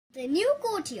The New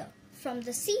Courtier from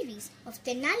the series of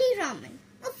Tenali Raman,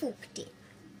 a folk tale.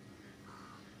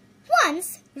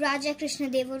 Once, Raja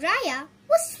Krishnadevaraya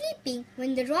was sleeping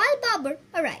when the royal barber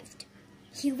arrived.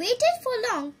 He waited for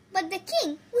long, but the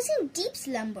king was in deep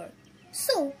slumber.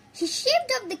 So, he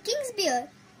shaved off the king's beard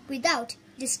without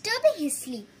disturbing his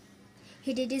sleep.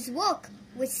 He did his work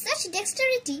with such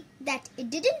dexterity that it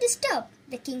didn't disturb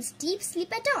the king's deep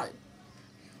sleep at all.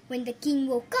 When the king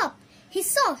woke up, he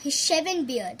saw his shaven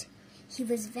beard. He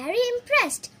was very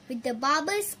impressed with the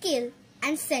barber's skill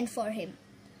and sent for him.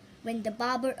 When the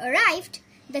barber arrived,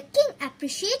 the king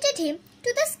appreciated him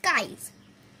to the skies.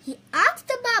 He asked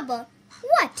the barber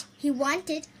what he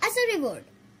wanted as a reward.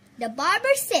 The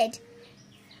barber said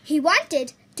he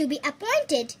wanted to be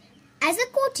appointed as a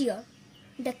courtier.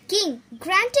 The king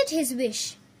granted his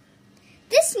wish.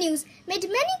 This news made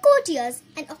many courtiers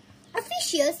and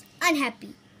officials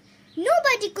unhappy.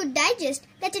 Nobody could digest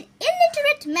that an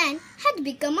illiterate man had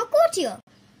become a courtier.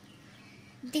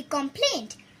 They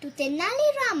complained to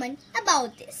Tenali Raman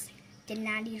about this.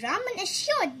 Tenali Raman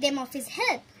assured them of his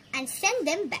help and sent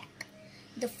them back.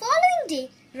 The following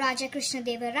day, Raja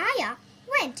Krishnadevaraya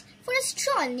went for a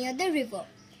stroll near the river.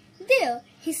 There,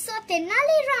 he saw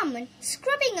Tenali Raman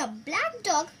scrubbing a black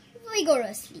dog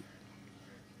vigorously.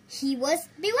 He was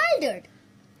bewildered.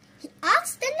 He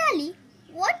asked Tenali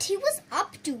what he was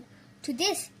up to. To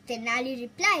this, Tenali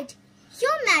replied,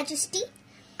 "Your Majesty,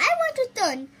 I want to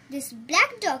turn this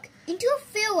black dog into a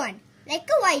fair one, like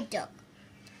a white dog."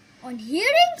 On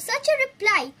hearing such a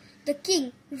reply, the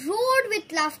king roared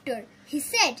with laughter. He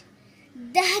said,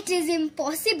 "That is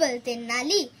impossible,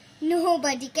 Tenali.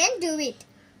 Nobody can do it."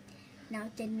 Now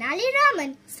Tenali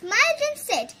Raman smiled and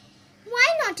said, "Why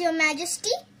not, Your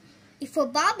Majesty? If a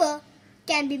barber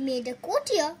can be made a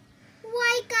courtier,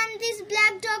 why can't this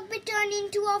black dog be turned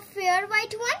into a fair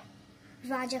white one?"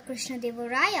 Raja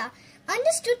Krishnadevaraya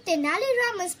understood Tenali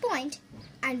Raman's point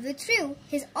and withdrew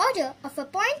his order of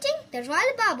appointing the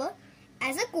royal barber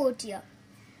as a courtier.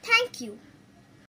 Thank you.